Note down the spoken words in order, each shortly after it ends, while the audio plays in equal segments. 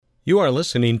You are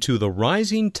listening to the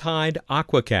Rising Tide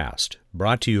Aquacast,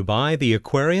 brought to you by the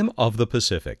Aquarium of the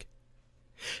Pacific.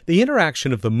 The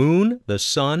interaction of the moon, the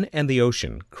sun, and the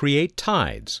ocean create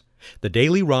tides, the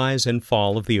daily rise and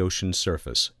fall of the ocean's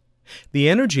surface. The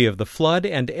energy of the flood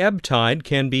and ebb tide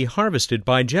can be harvested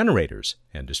by generators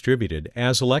and distributed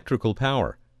as electrical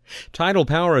power. Tidal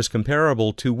power is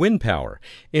comparable to wind power,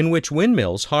 in which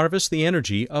windmills harvest the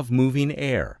energy of moving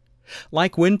air.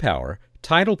 Like wind power,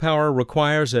 tidal power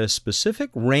requires a specific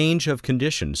range of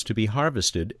conditions to be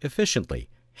harvested efficiently,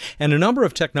 and a number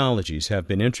of technologies have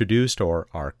been introduced or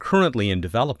are currently in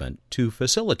development to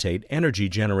facilitate energy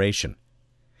generation.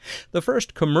 The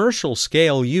first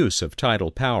commercial-scale use of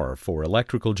tidal power for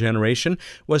electrical generation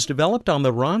was developed on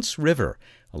the Rance River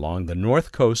along the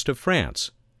north coast of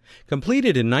France.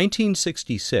 Completed in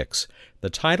 1966, the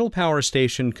tidal power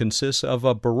station consists of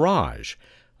a barrage,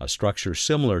 a structure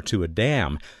similar to a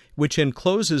dam, which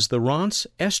encloses the Rance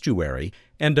estuary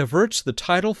and diverts the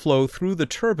tidal flow through the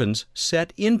turbines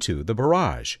set into the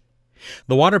barrage.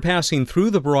 The water passing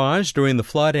through the barrage during the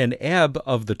flood and ebb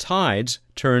of the tides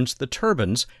turns the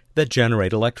turbines that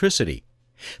generate electricity.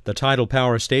 The tidal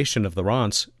power station of the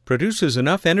Rance produces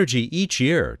enough energy each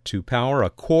year to power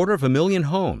 250,000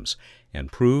 homes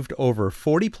and proved over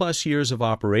 40-plus years of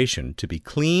operation to be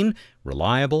clean,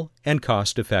 reliable, and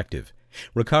cost-effective,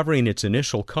 recovering its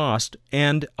initial cost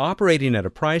and operating at a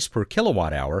price per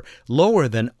kilowatt-hour lower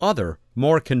than other,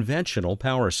 more conventional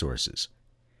power sources.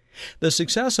 The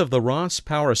success of the Rance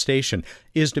power station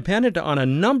is dependent on a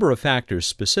number of factors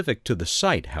specific to the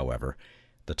site, however.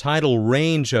 The tidal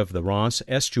range of the Rance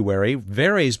estuary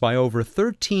varies by over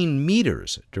 13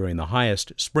 meters during the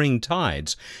highest spring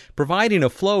tides, providing a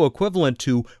flow equivalent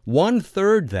to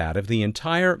one-third that of the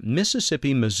entire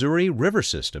Mississippi-Missouri River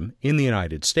system in the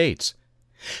United States.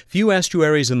 Few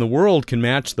estuaries in the world can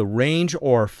match the range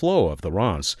or flow of the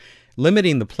Rance,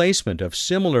 limiting the placement of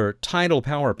similar tidal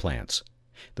power plants.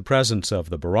 The presence of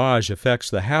the barrage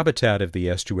affects the habitat of the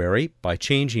estuary by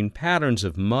changing patterns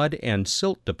of mud and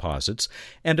silt deposits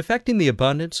and affecting the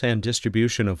abundance and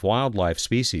distribution of wildlife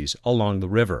species along the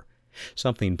river,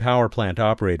 something power plant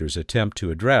operators attempt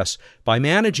to address by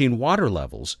managing water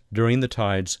levels during the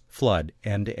tide's flood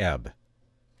and ebb.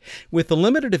 With the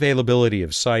limited availability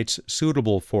of sites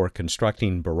suitable for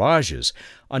constructing barrages,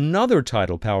 another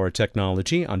tidal power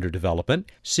technology under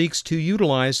development seeks to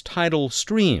utilize tidal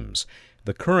streams,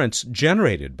 the currents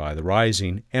generated by the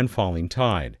rising and falling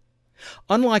tide.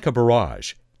 Unlike a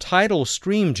barrage, tidal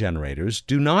stream generators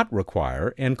do not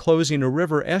require enclosing a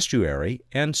river estuary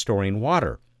and storing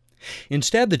water.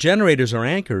 Instead, the generators are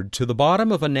anchored to the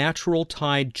bottom of a natural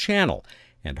tide channel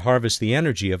and harvest the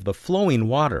energy of the flowing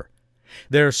water.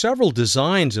 There are several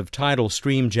designs of tidal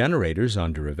stream generators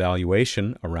under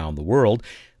evaluation around the world.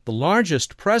 The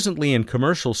largest presently in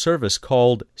commercial service,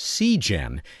 called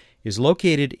Seagen, is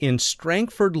located in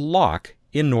Strangford Lough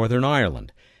in Northern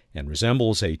Ireland and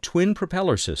resembles a twin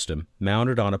propeller system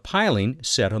mounted on a piling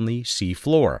set on the sea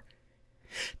floor.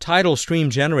 Tidal stream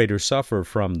generators suffer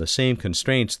from the same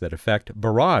constraints that affect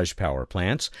barrage power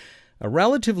plants. A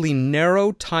relatively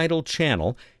narrow tidal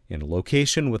channel in a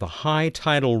location with a high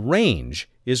tidal range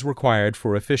is required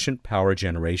for efficient power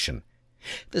generation.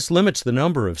 This limits the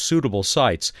number of suitable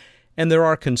sites, and there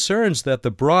are concerns that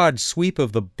the broad sweep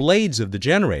of the blades of the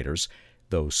generators,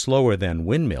 though slower than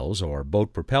windmills or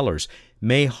boat propellers,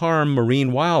 may harm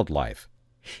marine wildlife.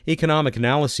 Economic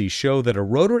analyses show that a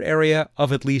rotor area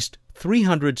of at least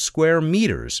 300 square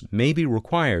meters may be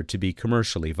required to be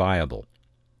commercially viable.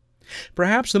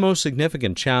 Perhaps the most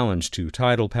significant challenge to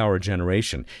tidal power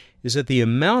generation is that the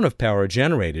amount of power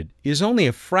generated is only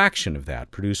a fraction of that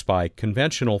produced by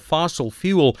conventional fossil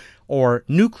fuel or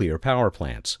nuclear power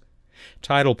plants.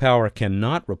 Tidal power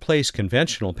cannot replace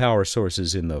conventional power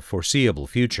sources in the foreseeable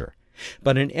future,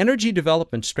 but an energy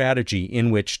development strategy in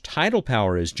which tidal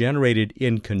power is generated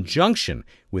in conjunction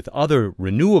with other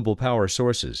renewable power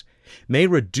sources may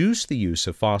reduce the use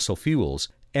of fossil fuels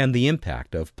and the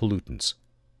impact of pollutants.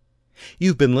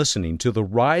 You've been listening to the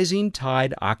Rising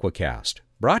Tide Aquacast,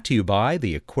 brought to you by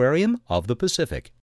the Aquarium of the Pacific.